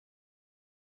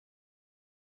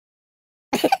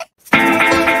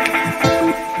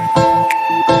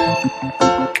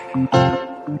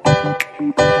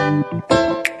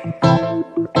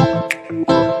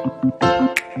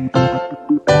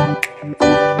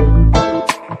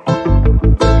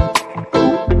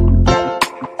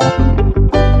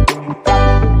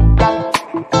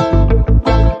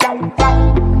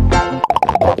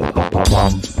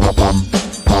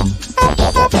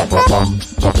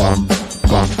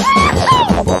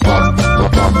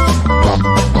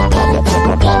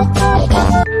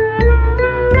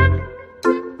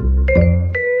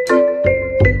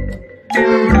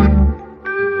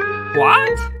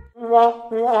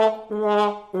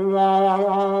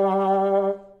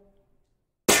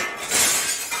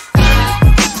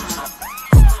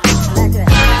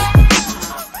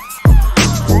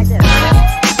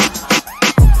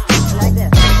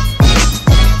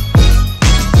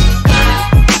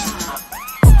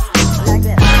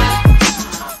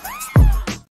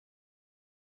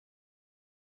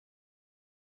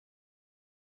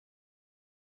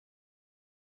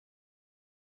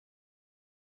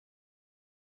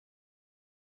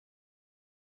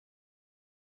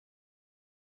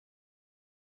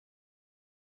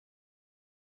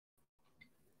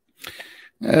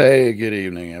Hey, good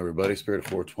evening, everybody. Spirit of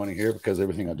 420 here, because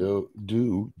everything I do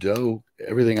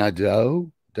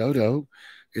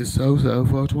is so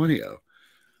 420.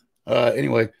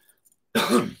 Anyway,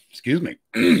 excuse me.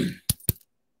 Let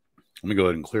me go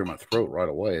ahead and clear my throat right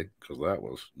away, because that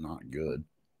was not good.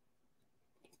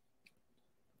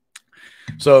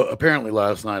 So apparently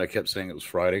last night I kept saying it was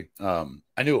Friday. I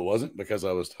knew it wasn't, because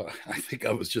I think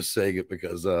I was just saying it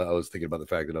because I was thinking about the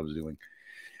fact that I was doing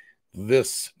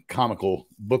this comical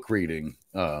book reading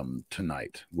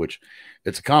tonight, which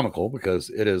it's a comical because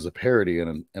it is a parody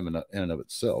in and of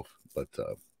itself, but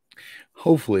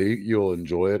hopefully you'll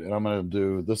enjoy it. And I'm going to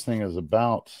do, this thing is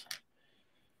about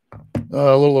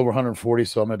a little over 140,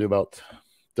 so I'm going to do about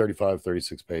 35,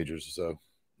 36 pages. So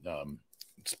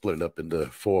split it up into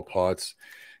 4 parts.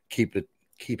 Keep it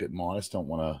modest. Don't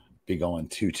want to be going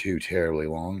too terribly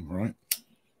long, right?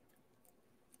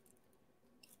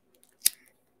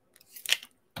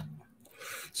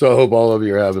 So I hope all of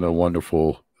you are having a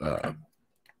wonderful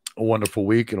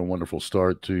week and a wonderful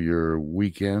start to your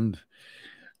weekend.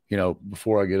 You know,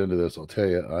 before I get into this, I'll tell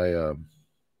you,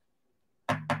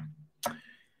 I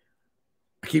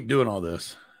keep doing all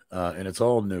this, and it's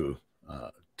all new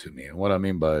to me. And what I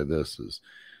mean by this is,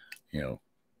 you know,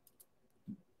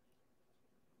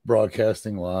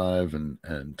 broadcasting live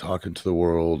and talking to the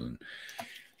world and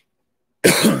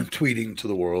tweeting to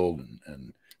the world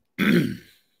and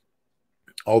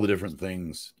all the different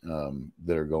things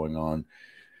that are going on.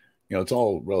 You know, it's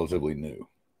all relatively new.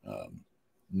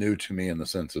 New to me in the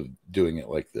sense of doing it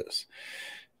like this.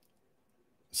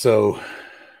 So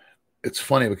it's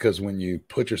funny because when you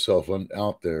put yourself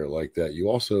out there like that, you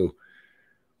also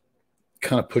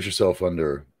kind of put yourself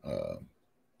under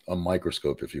a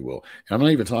microscope, if you will. And I'm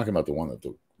not even talking about the one that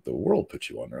the world puts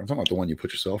you under. I'm talking about the one you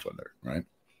put yourself under, right?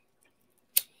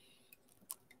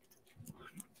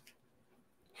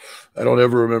 I don't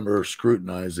ever remember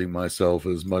scrutinizing myself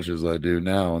as much as I do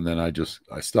now. And then I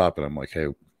stop and I'm like, hey,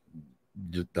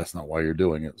 that's not why you're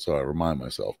doing it. So I remind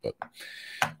myself. But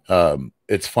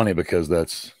it's funny because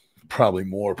that's probably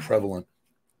more prevalent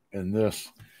in this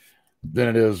than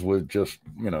it is with just,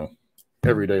 you know,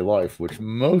 everyday life, which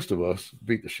most of us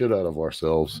beat the shit out of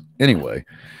ourselves anyway.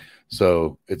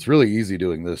 So it's really easy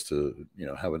doing this to, you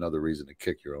know, have another reason to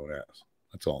kick your own ass.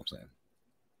 That's all I'm saying.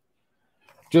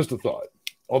 Just a thought.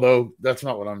 Although that's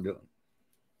not what I'm doing.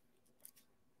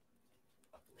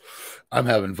 I'm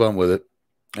having fun with it.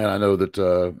 And I know that,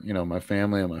 you know, my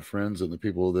family and my friends and the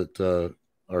people that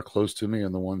are close to me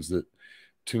and the ones that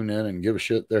tune in and give a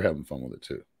shit, they're having fun with it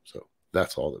too. So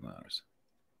that's all that matters.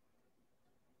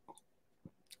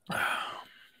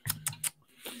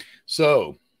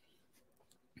 So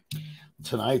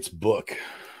tonight's book.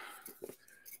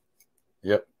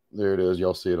 Yep, there it is.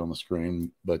 Y'all see it on the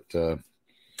screen. But The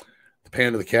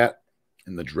Panda, the Cat,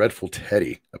 and the Dreadful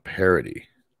Teddy, a parody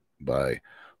by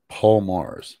Paul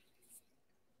Magrs.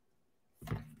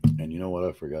 And you know what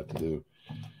I forgot to do?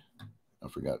 I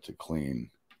forgot to clean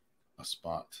a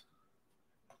spot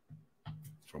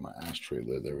for my ashtray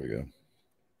lid. There we go.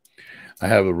 I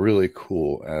have a really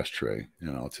cool ashtray,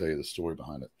 and I'll tell you the story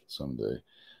behind it someday.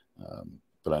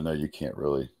 But I know you can't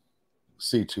really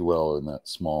see too well in that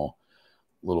small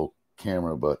little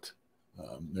camera, but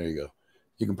there you go.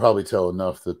 You can probably tell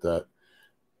enough that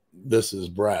this is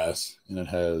brass, and it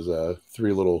has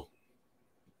 3 little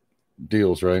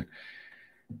deals, right?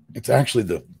 It's actually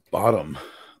the bottom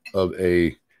of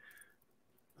a,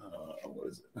 what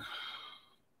is it?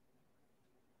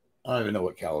 I don't even know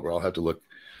what caliber. I'll have to look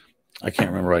I can't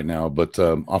remember right now, but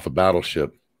off a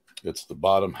battleship. It's the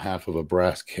bottom half of a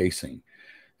brass casing,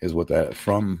 is what that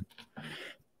from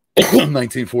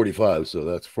 1945. So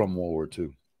that's from World War II,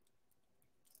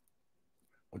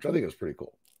 which I think is pretty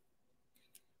cool.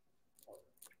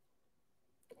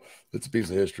 It's a piece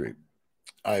of history.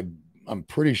 I'm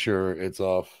pretty sure it's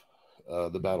off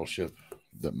the battleship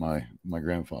that my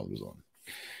grandfather was on.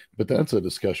 But that's a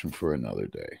discussion for another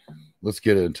day. Let's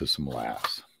get into some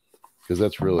laughs, because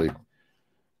that's really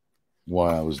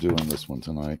why I was doing this one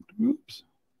tonight. Oops.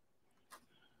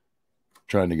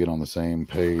 Trying to get on the same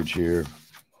page here.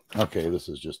 Okay, this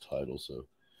is just title, so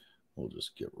we'll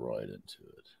just get right into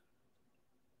it.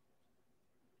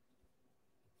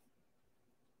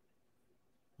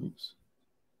 Oops.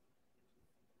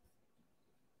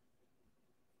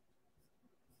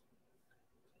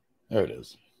 There it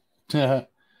is. I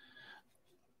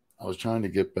was trying to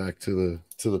get back to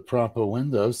the proper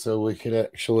window so we could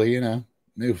actually,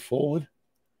 move forward.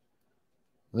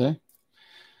 There.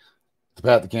 The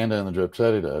Pat, the Panda, and the Drip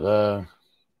Teddy Dad.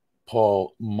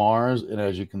 Paul Mars, and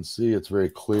as you can see, it's very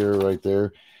clear right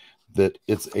there that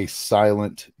it's a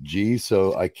silent G,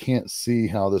 so I can't see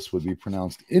how this would be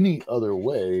pronounced any other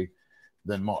way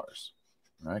than Mars,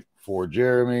 right? For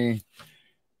Jeremy,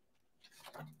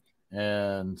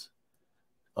 and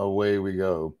away we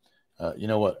go. You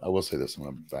know what? I will say this. I'm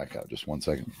going to back out just 1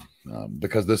 second,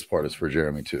 because this part is for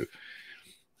Jeremy too.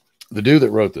 The dude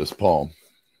that wrote this, Paul,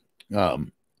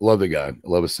 love the guy.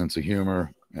 Love his sense of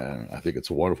humor. I think it's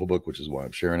a wonderful book, which is why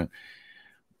I'm sharing it.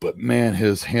 But man,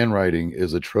 his handwriting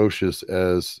is atrocious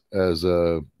as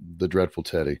the Dreadful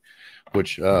Teddy,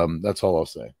 which that's all I'll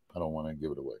say. I don't want to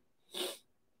give it away.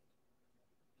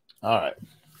 All right.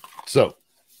 So,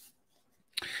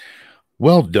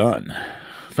 well done.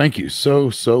 Thank you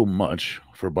so much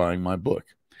for buying my book.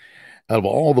 Out of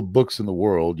all the books in the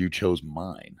world, you chose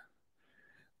mine.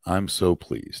 I'm so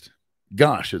pleased.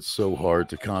 Gosh, it's so hard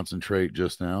to concentrate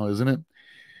just now, isn't it?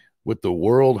 With the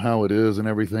world how it is and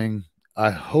everything, I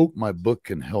hope my book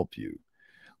can help you.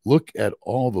 Look at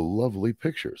all the lovely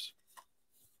pictures.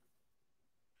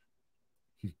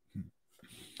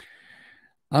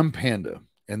 I'm Panda,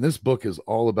 and this book is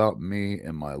all about me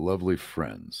and my lovely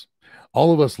friends.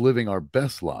 All of us living our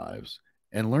best lives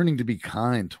and learning to be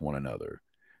kind to one another.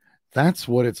 That's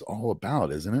what it's all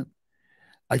about, isn't it?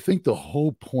 I think the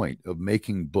whole point of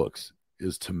making books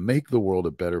is to make the world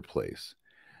a better place.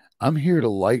 I'm here to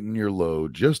lighten your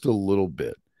load just a little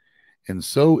bit. And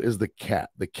so is the cat.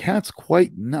 The cat's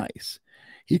quite nice.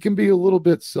 He can be a little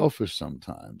bit selfish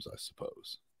sometimes, I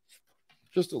suppose.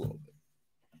 Just a little bit.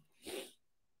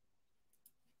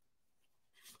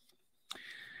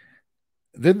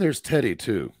 Then there's Teddy,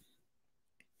 too.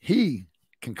 He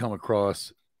can come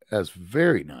across as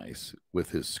very nice with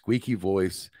his squeaky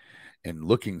voice and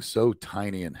looking so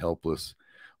tiny and helpless.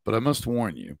 But I must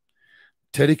warn you,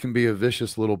 Teddy can be a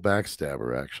vicious little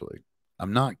backstabber, actually.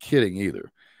 I'm not kidding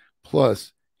either.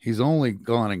 Plus, he's only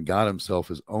gone and got himself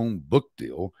his own book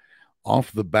deal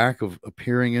off the back of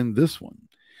appearing in this one.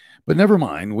 But never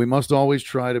mind, we must always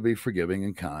try to be forgiving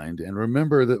and kind, and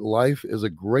remember that life is a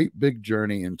great big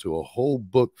journey into a whole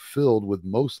book filled with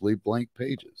mostly blank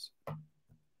pages.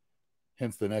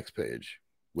 Hence the next page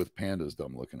with Panda's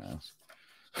dumb looking ass.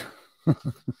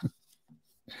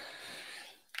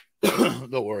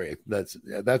 Don't worry, that's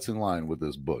in line with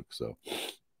this book. So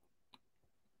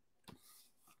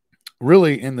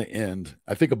really, in the end,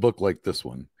 I think a book like this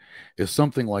one is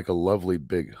something like a lovely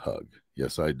big hug.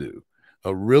 Yes, I do.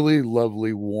 A really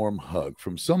lovely warm hug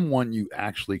from someone you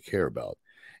actually care about.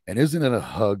 And isn't a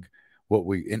hug what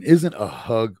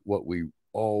we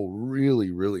all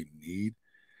really, really need?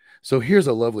 So here's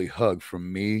a lovely hug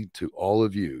from me to all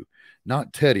of you.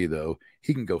 Not Teddy, though.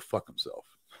 He can go fuck himself.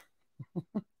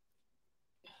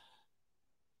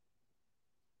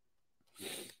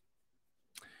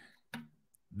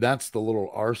 That's the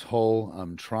little arsehole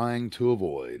I'm trying to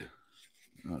avoid.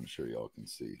 I'm sure y'all can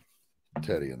see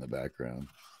Teddy in the background.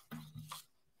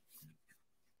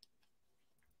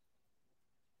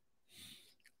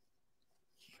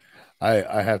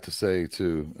 I have to say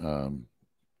to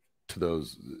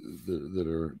those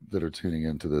that are tuning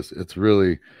into this, it's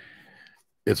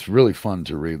really fun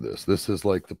to read this. This is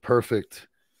like the perfect,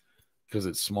 because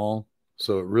it's small,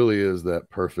 so it really is that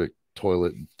perfect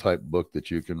toilet type book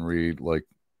that you can read, like,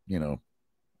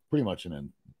 pretty much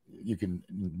you can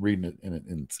read it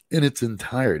in its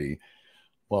entirety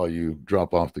while you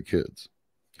drop off the kids.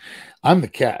 I'm the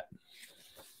cat.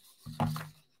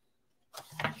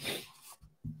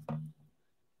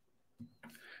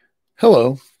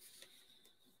 Hello.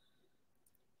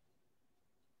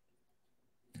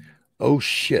 Oh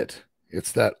shit.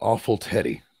 It's that awful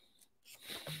Teddy.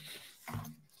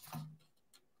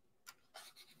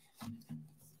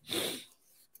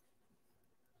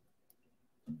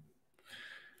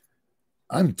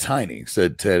 I'm tiny,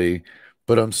 said Teddy,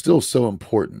 but I'm still so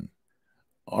important.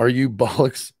 Are you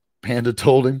bollocks? Panda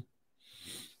told him.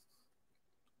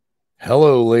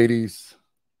 Hello, ladies.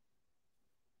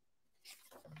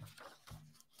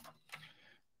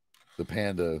 The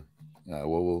panda,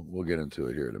 we'll get into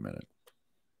it here in a minute.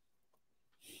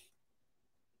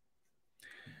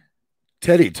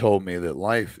 Teddy told me that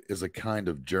life is a kind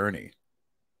of journey.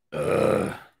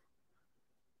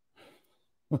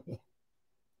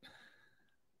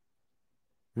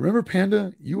 Remember,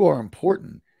 Panda, you are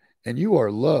important and you are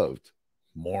loved,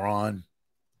 moron.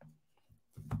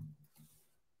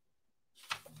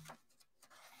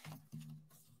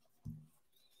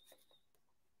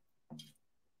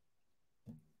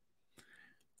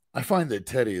 I find that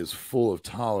Teddy is full of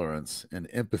tolerance and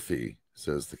empathy,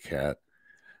 says the cat.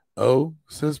 Oh,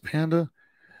 says Panda,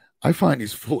 I find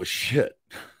he's full of shit.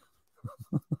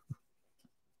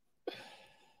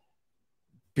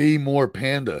 Be more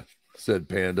Panda, said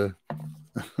Panda.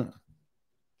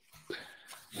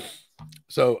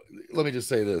 So let me just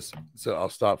say this. So I'll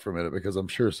stop for a minute because I'm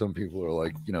sure some people are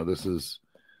like, this is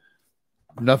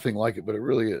nothing like it, but it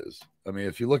really is. I mean,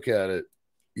 if you look at it,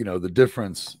 the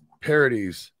difference,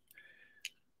 parodies,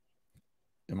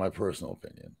 in my personal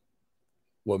opinion,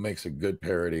 what makes a good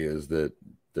parody is that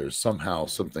there's somehow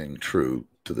something true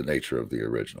to the nature of the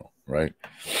original, right?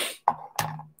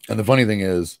 And the funny thing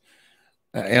is,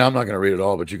 and I'm not going to read it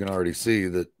all, but you can already see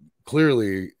that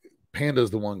clearly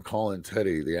Panda's the one calling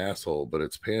Teddy the asshole, but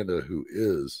it's Panda who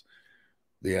is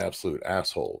the absolute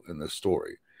asshole in this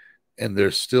story. And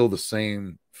there's still the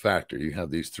same factor. You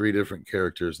have these three different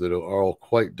characters that are all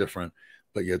quite different,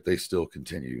 but yet they still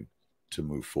continue to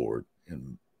move forward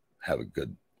and have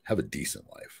a decent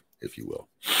life, if you will.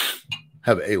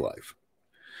 Have a life.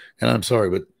 And I'm sorry,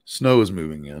 but snow is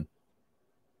moving in.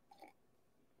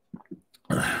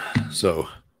 So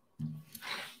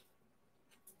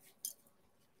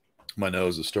my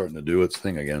nose is starting to do its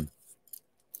thing again.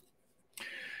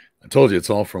 I told you it's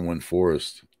all from when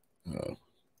Forrest did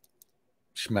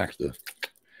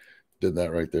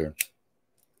that right there.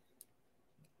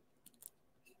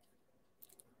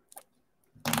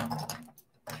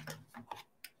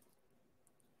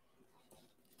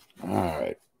 All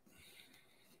right.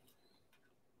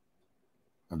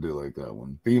 I do like that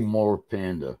one. Be more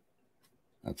Panda.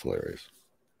 That's hilarious.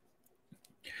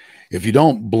 If you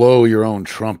don't blow your own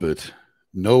trumpet,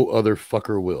 no other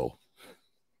fucker will.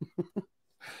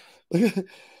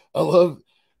 I love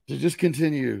to just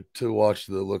continue to watch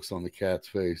the looks on the cat's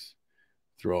face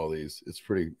through all these. It's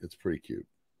pretty cute.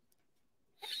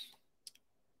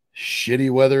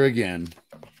 Shitty weather again.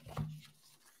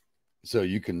 So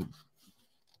you can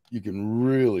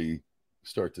really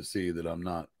start to see that I'm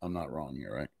not wrong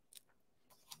here, right?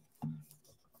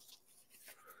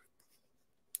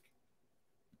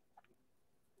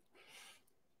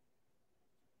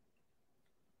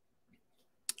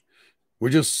 We're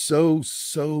just so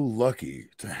lucky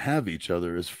to have each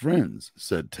other as friends,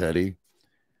 said Teddy.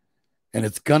 And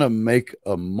it's gonna make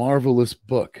a marvelous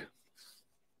book.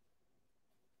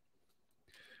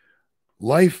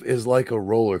 Life is like a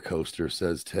roller coaster,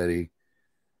 says Teddy.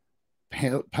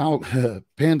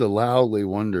 Panda loudly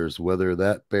wonders whether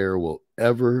that bear will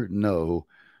ever know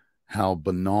how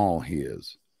banal he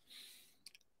is.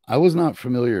 I was not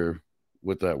familiar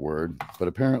with that word, but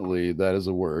apparently that is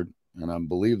a word, and I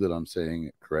believe that I'm saying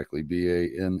it correctly.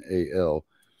 BANAL.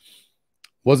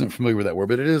 Wasn't familiar with that word,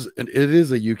 but it is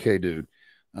a UK dude.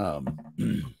 So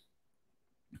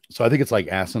I think it's like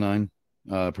asinine,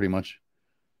 pretty much.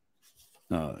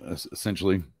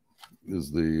 Essentially, is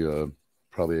the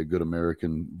probably a good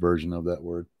American version of that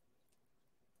word.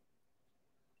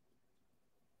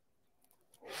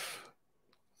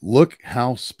 Look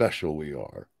how special we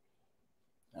are.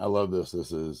 I love this.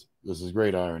 This is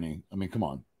great irony. I mean, come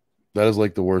on. That is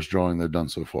like the worst drawing they've done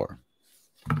so far.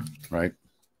 Right?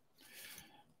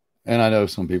 And I know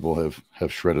some people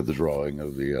have shredded the drawing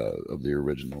of the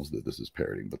originals that this is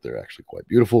parodying, but they're actually quite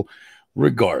beautiful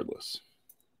regardless.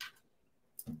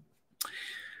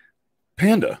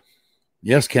 Panda.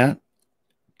 Yes, Cat.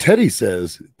 Teddy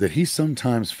says that he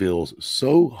sometimes feels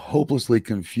so hopelessly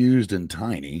confused and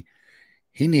tiny,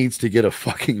 he needs to get a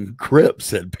fucking grip,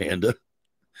 said Panda.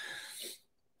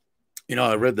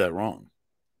 I read that wrong.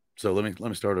 So let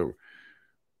me start over.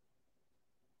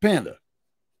 Panda.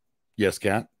 Yes,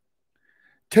 Cat.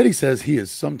 Teddy says he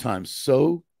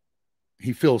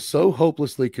feels so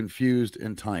hopelessly confused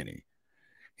and tiny.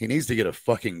 He needs to get a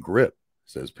fucking grip,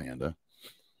 says Panda.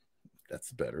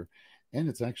 That's better. And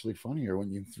it's actually funnier when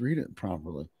you read it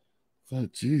properly. I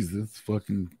thought, geez, that's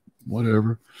fucking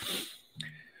whatever.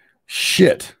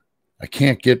 Shit. I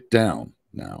can't get down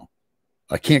now.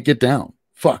 I can't get down.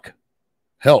 Fuck.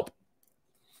 Help.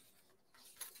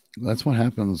 That's what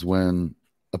happens when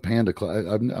a panda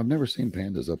I've never seen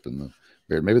pandas up in the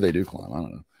beard. Maybe they do climb. I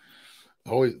don't know.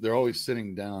 They're always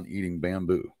sitting down eating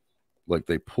bamboo. Like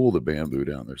they pull the bamboo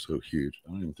down. They're so huge.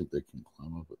 I don't even think they can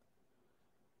climb up it.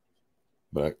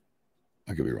 But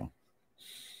I could be wrong.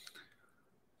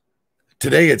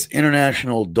 Today it's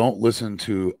International Don't Listen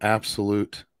to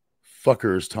Absolute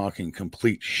Fuckers Talking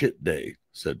Complete Shit Day,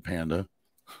 said Panda.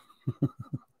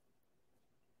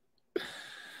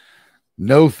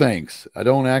 No thanks. I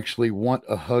don't actually want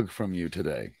a hug from you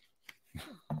today.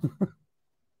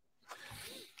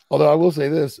 Although I will say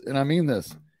this, and I mean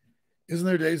this, isn't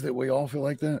there days that we all feel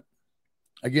like that?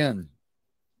 Again,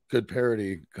 good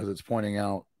parody because it's pointing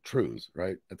out truths,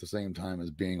 right? At the same time as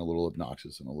being a little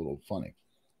obnoxious and a little funny.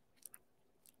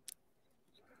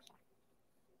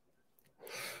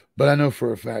 But I know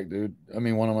for a fact, dude, I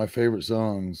mean, one of my favorite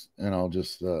songs, and I'll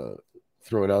just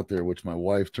throw it out there, which my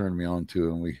wife turned me on to,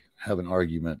 and we have an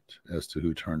argument as to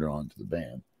who turned her on to the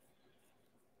band.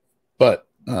 But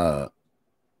a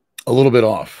little bit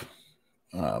off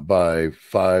by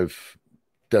Five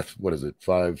Finger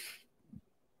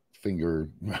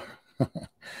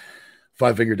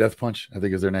Death Punch, I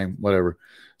think is their name, whatever,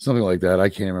 something like that. I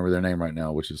can't remember their name right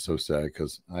now, which is so sad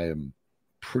because I am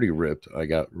pretty ripped. I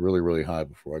got really, really high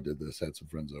before I did this. Had some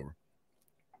friends over.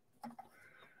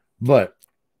 But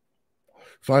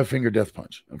Five Finger Death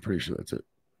Punch, I'm pretty sure that's it.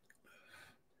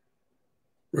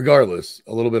 Regardless,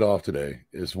 a little bit off today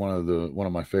is one of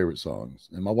my favorite songs.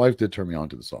 And my wife did turn me on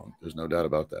to the song. There's no doubt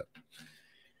about that.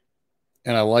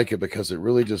 And I like it because it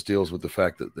really just deals with the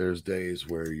fact that there's days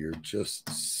where you're just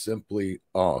simply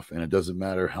off. And it doesn't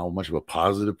matter how much of a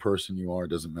positive person you are.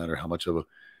 It doesn't matter how much of a,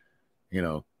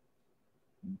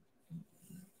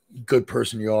 good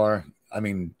person you are. I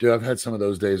mean, dude, I've had some of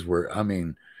those days where,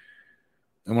 and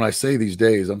when I say these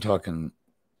days, I'm talking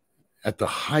at the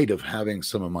height of having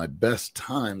some of my best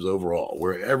times overall,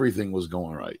 where everything was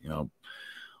going right.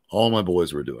 All my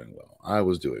boys were doing well. I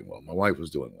was doing well. My wife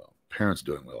was doing well. Parents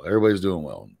doing well. Everybody's doing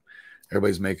well.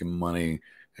 Everybody's making money.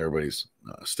 Everybody's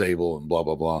stable and blah,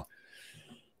 blah, blah.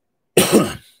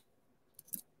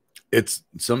 It's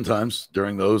sometimes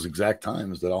during those exact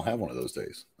times that I'll have one of those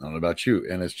days. I don't know about you.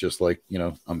 And it's just like,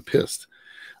 I'm pissed.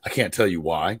 I can't tell you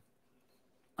why.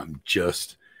 I'm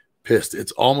just pissed.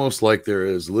 It's almost like there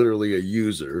is literally a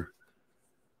user,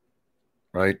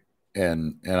 right?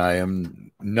 And I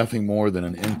am nothing more than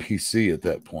an NPC at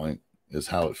that point, is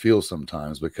how it feels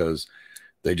sometimes, because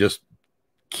they just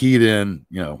keyed in,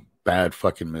 bad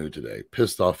fucking mood today,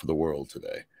 pissed off of the world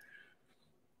today.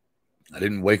 I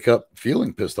didn't wake up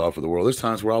feeling pissed off of the world. There's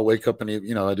times where I'll wake up and,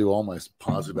 I do all my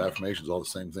positive affirmations, all the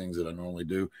same things that I normally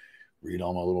do, read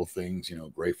all my little things,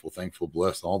 grateful, thankful,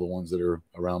 blessed, all the ones that are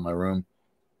around my room.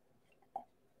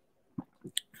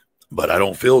 But I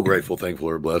don't feel grateful, thankful,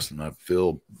 or blessed, and I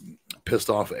feel pissed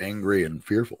off, angry, and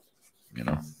fearful,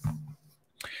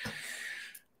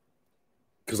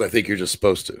 because I think you're just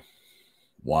supposed to.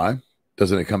 Why?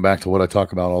 Doesn't it come back to what I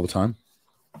talk about all the time?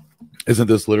 Isn't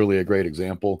this literally a great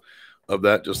example of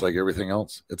that? Just like everything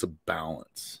else, it's a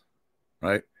balance,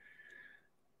 right?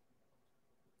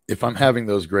 If I'm having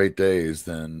those great days,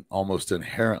 then almost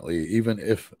inherently, even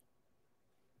if,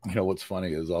 what's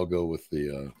funny is I'll go with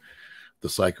the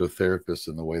psychotherapist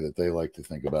and the way that they like to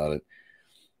think about it.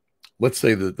 Let's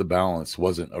say that the balance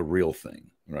wasn't a real thing,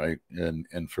 right?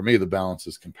 And for me, the balance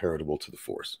is comparable to the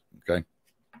force, okay?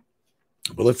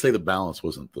 But let's say the balance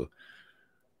wasn't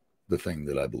the thing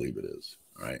that I believe it is,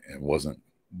 right? It wasn't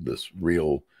this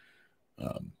real,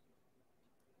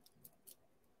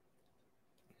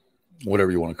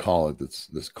 whatever you want to call it, that's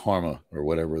this karma or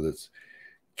whatever that's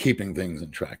keeping things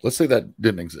in track. Let's say that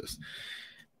didn't exist.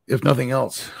 If nothing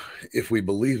else, if we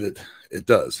believe it, it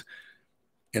does.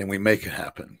 And we make it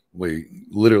happen. We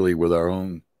literally, with our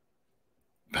own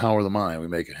power of the mind, we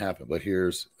make it happen. But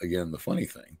here's, again, the funny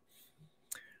thing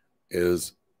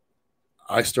is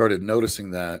I started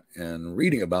noticing that and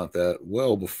reading about that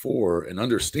well before, and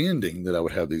understanding that I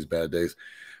would have these bad days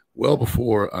well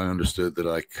before I understood that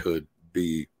I could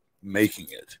be making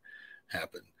it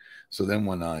happen. So then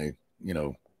when I,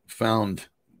 found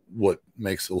what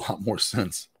makes a lot more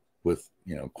sense with,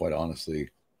 quite honestly,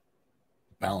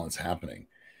 balance happening.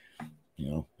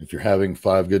 If you're having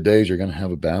 5 good days, you're going to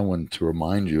have a bad one to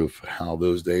remind you of how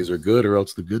those days are good, or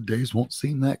else the good days won't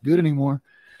seem that good anymore.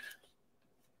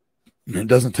 And it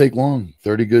doesn't take long,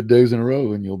 30 good days in a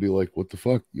row, and you'll be like, what the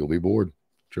fuck? You'll be bored.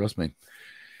 Trust me.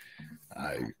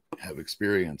 I have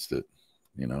experienced it.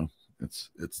 You know,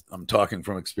 I'm talking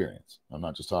from experience. I'm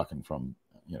not just talking from,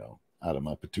 you know, out of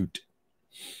my patoot.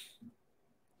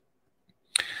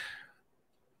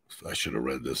 I should have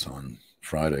read this on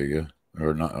Friday, yeah,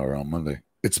 or not, or on Monday.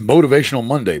 It's Motivational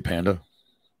Monday, Panda.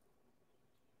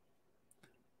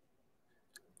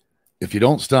 If you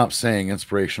don't stop saying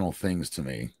inspirational things to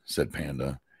me, said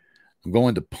Panda, I'm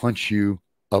going to punch you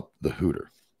up the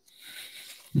hooter.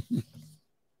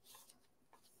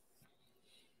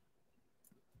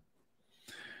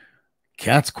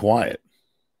 Cat's quiet.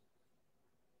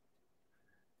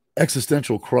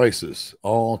 Existential crisis.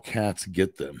 All cats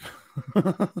get them.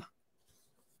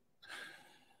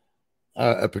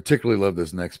 I particularly love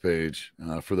this next page.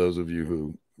 For those of you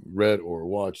who read or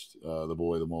watched The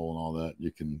Boy, the Mole, and all that,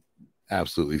 you can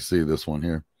absolutely see this one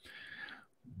here.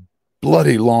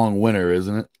 Bloody long winter,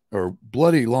 isn't it? Or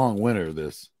bloody long winter,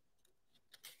 this.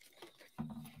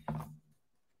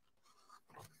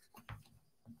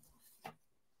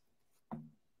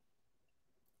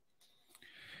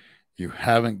 You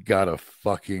haven't got a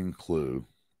fucking clue.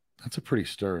 That's a pretty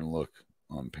stern look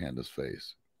on Panda's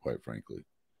face, quite frankly.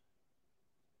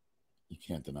 You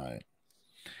can't deny it.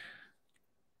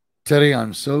 Teddy,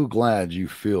 I'm so glad you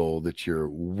feel that you're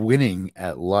winning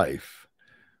at life.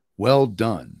 Well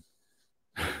done.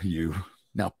 You.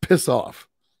 Now piss off.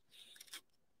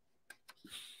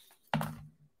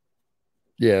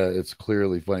 Yeah, it's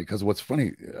clearly funny because what's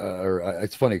funny,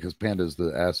 it's funny because Panda's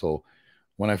the asshole.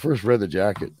 When I first read the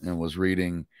jacket and was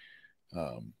reading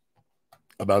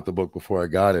about the book before I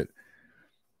got it,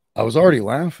 I was already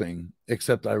laughing,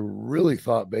 except I really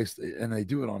thought and they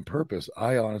do it on purpose.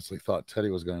 I honestly thought Teddy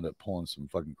was going to end up pulling some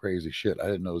fucking crazy shit. I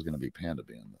didn't know it was going to be Panda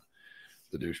being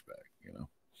the douchebag, you know.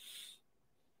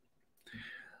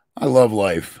 I love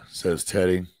life, says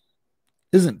Teddy.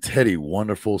 Isn't Teddy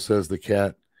wonderful, says the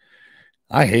cat.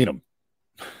 I hate him.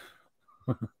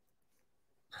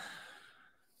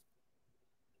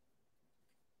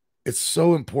 It's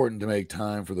so important to make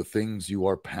time for the things you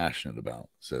are passionate about,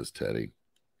 says Teddy.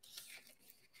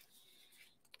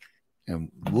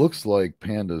 And looks like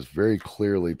Panda's very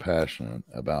clearly passionate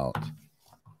about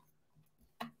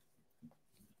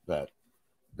that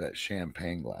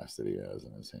champagne glass that he has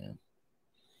in his hand.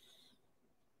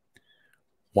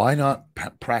 Why not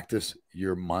practice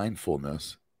your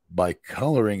mindfulness by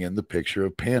coloring in the picture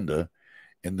of Panda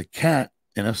and the cat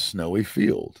in a snowy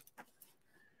field?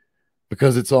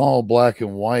 Because it's all black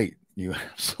and white, you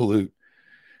absolute.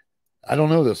 I don't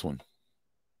know this one.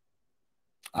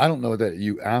 I don't know that,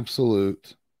 you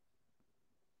absolute.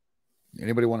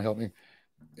 Anybody want to help me?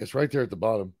 It's right there at the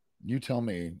bottom. You tell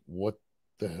me what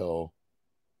the hell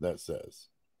that says.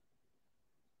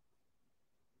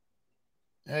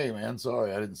 Hey, man,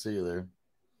 sorry, I didn't see you there.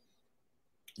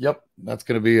 Yep, that's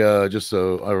going to be just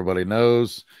so everybody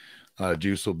knows.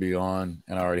 Juice will be on,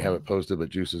 and I already have it posted, but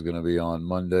Juice is going to be on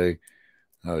Monday,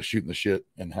 shooting the shit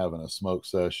and having a smoke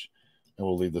sesh. And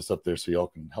we'll leave this up there so y'all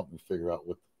can help me figure out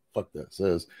what the fuck that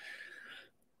says.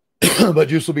 But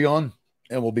Juice will be on,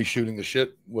 and we'll be shooting the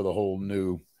shit with a whole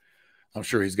new. I'm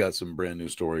sure he's got some brand new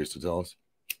stories to tell us.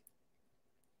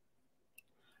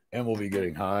 And we'll be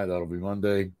getting high. That'll be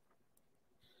Monday.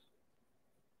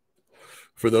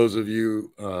 For those of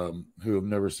you who have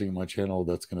never seen my channel,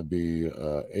 that's going to be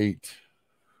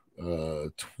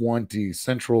 8:20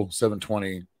 Central,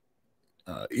 7:20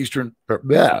 Eastern,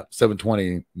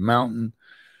 7:20 Mountain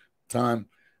time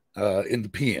in the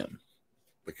PM,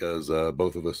 because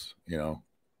both of us, you know,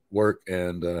 work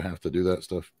and have to do that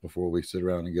stuff before we sit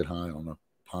around and get high on a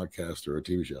podcast or a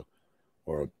TV show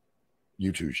or a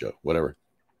YouTube show, whatever.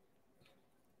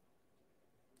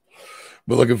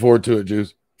 But looking forward to it,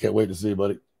 Juice. Can't wait to see you,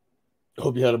 buddy.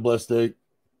 Hope you had a blessed day.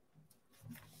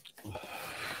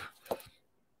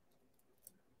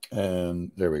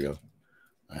 And there we go.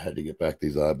 I had to get back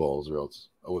these eyeballs or else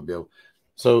I wouldn't be able.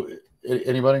 So,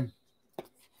 anybody?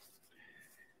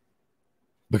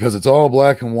 Because it's all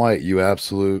black and white, you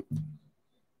absolute.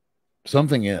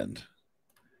 Something end.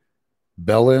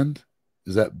 Bell end?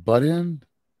 Is that butt end?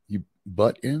 You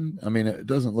butt end? I mean, it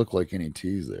doesn't look like any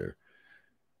T's there.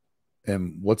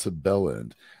 And what's a bell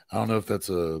end? I don't know if that's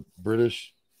a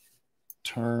British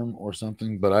term or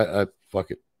something, but I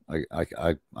fuck it. I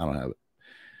don't have it.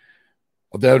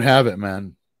 I don't have it,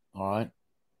 man. All right.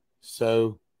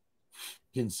 So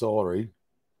fucking sorry.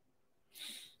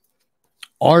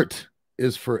 Art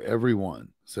is for everyone,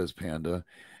 says Panda,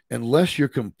 unless you're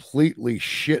completely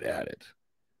shit at it,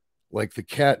 like the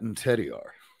cat and Teddy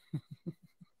are.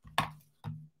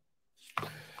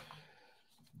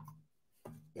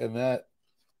 And that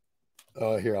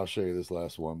Here, I'll show you this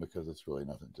last one because it's really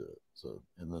nothing to it. So,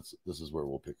 and this is where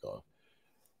we'll pick off.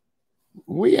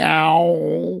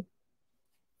 Meow.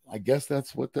 I guess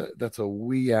that's what that's a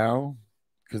meow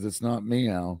because it's not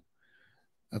meow.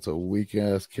 That's a weak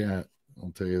ass cat.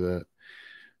 I'll tell you that.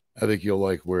 I think you'll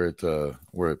like where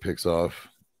it picks off.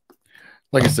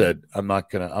 Like I said, I'm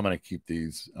gonna keep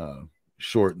these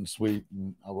short and sweet.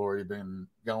 And I've already been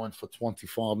going for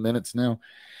 25 minutes now.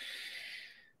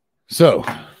 So,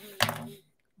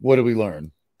 what did we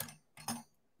learn?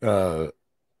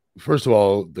 First of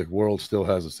all, the world still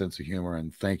has a sense of humor,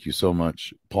 and thank you so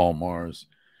much, Paul Mars,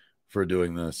 for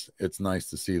doing this. It's nice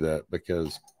to see that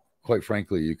because, quite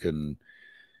frankly, you can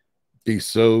be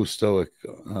so stoic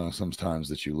sometimes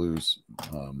that you lose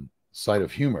sight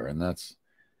of humor, and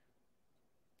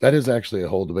that is actually a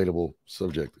whole debatable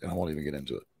subject, and I won't even get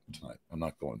into it tonight. I'm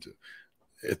not going to.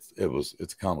 It's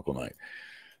a comical night.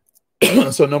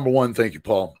 So number one, thank you,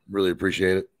 Paul. Really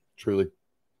appreciate it. Truly.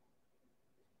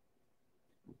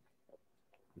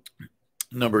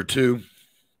 Number two,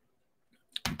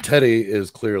 Teddy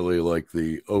is clearly like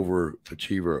the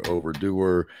overachiever,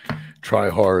 overdoer, try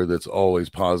hard that's always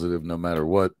positive no matter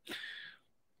what.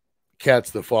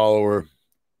 Cat's the follower,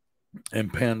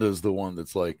 and Panda's the one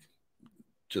that's like,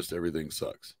 just everything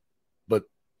sucks. But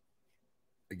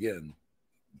again,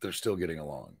 they're still getting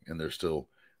along and they're still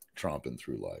tromping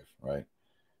through life, right?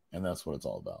 And that's what it's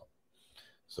all about.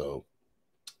 So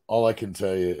all I can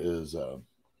tell you is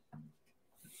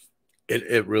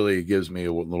it really gives me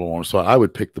a little warm. So I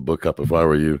would pick the book up if I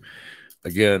were you.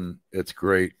 Again, it's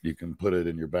great. You can put it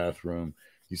in your bathroom.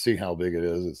 You see how big it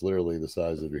is. It's literally the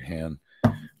size of your hand,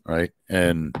 right?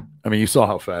 And I mean, you saw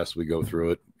how fast we go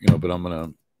through it, but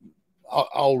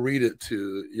I'll read it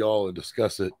to y'all and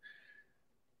discuss it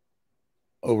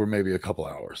over maybe a couple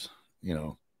hours,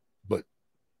 but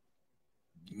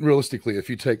realistically, if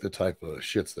you take the type of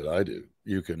shits that I do,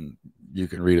 you can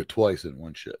read it twice in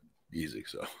one shit. Easy.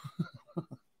 So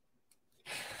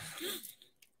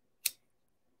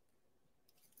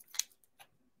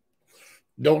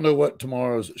don't know what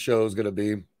tomorrow's show is going to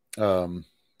be.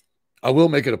 I will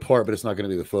make it a part, but it's not going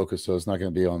to be the focus, so it's not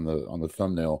going to be on the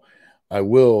thumbnail. I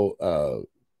will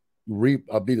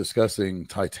I'll be discussing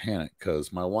Titanic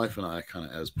because my wife and I kind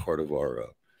of as part of our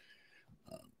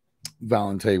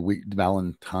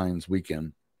Valentine's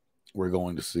weekend, we're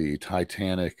going to see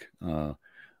Titanic IMAX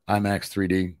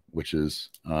 3D, which is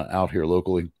out here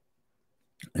locally,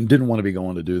 and didn't want to be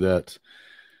going to do that.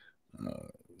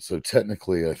 So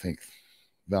technically, I think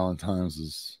Valentine's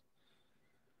is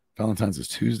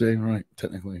Tuesday, right?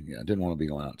 Technically, yeah. I didn't want to be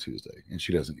going out Tuesday, and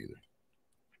she doesn't either.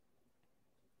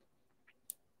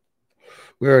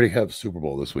 We already have Super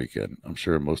Bowl this weekend. I'm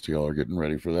sure most of y'all are getting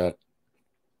ready for that.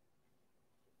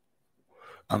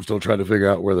 I'm still trying to figure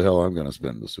out where the hell I'm going to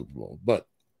spend the Super Bowl. But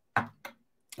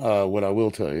what I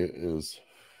will tell you is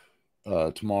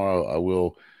tomorrow I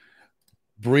will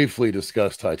briefly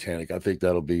discuss Titanic. I think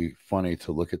that'll be funny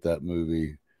to look at that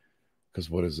movie because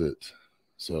what is it?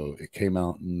 So it came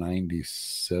out in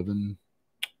 97.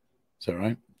 Is that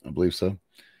right? I believe so.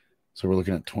 So we're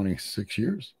looking at 26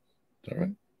 years. Is that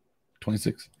right?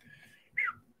 26?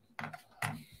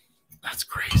 That's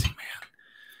crazy,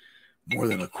 man. More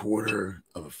than a quarter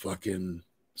of a fucking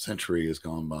century has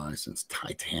gone by since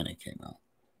Titanic came out.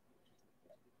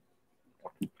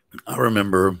 I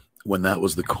remember when that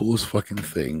was the coolest fucking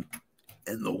thing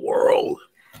in the world.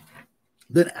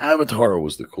 Then Avatar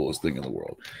was the coolest thing in the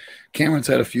world. Cameron's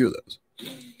had a few of those.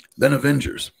 Then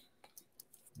Avengers.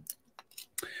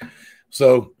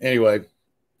 So anyway,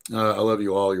 I love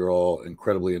you all. You're all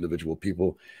incredibly individual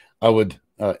people. I would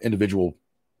individual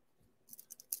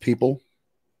people,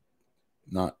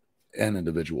 not an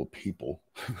individual people.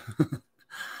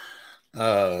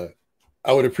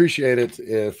 I would appreciate it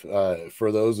if,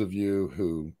 for those of you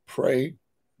who pray,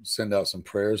 send out some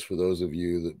prayers. For those of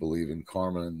you that believe in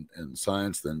karma and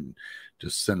science, then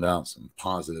just send out some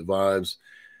positive vibes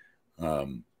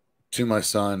to my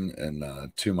son and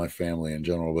to my family in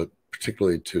general, but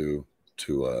particularly to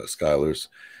Skylar's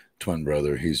twin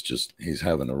brother. He's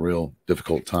having a real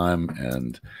difficult time,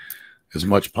 and as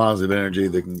much positive energy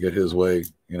that can get his way,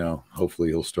 hopefully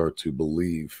he'll start to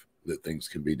believe that things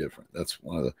can be different. That's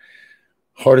one of the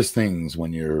hardest things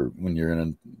when you're in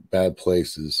a bad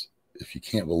place is if you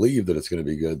can't believe that it's going to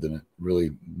be good, then it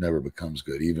really never becomes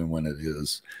good. Even when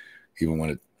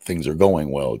things are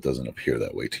going well, it doesn't appear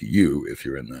that way to you if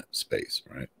you're in that space,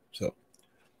 right? So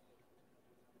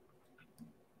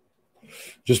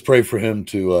just pray for him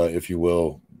to, if you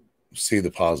will, see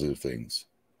the positive things,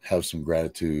 have some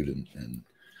gratitude and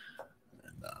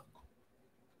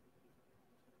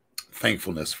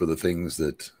thankfulness for the things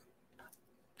that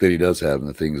that he does have and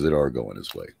the things that are going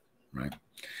his way, right?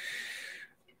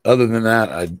 Other than that,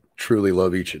 I truly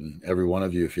love each and every one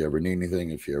of you. If you ever need anything,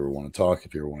 if you ever want to talk,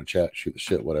 if you ever want to chat, shoot the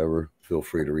shit, whatever, feel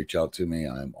free to reach out to me.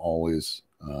 I'm always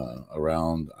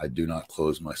around. I do not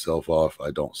close myself off. I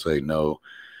don't say no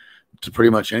to pretty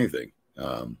much anything.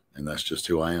 And that's just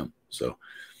who I am. So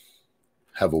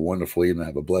have a wonderful evening.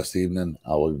 Have a blessed evening.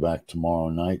 I will be back tomorrow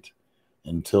night.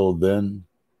 Until then,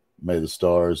 may the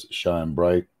stars shine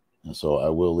bright. And so I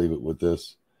will leave it with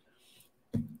this.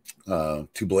 To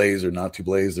blaze or not to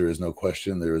blaze, there is no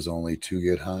question. There is only to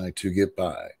get high, to get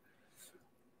by.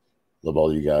 Love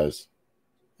all you guys.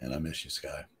 And I miss you,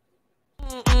 Sky.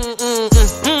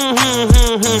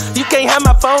 You can't have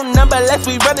my phone number unless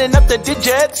we running up the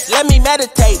digits. Let me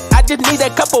meditate, I just need a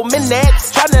couple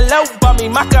minutes. Tryna low bump me,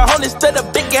 my cojones to the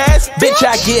big ass. Bitch,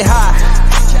 I get high.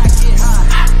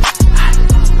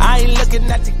 I ain't looking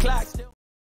at the clock.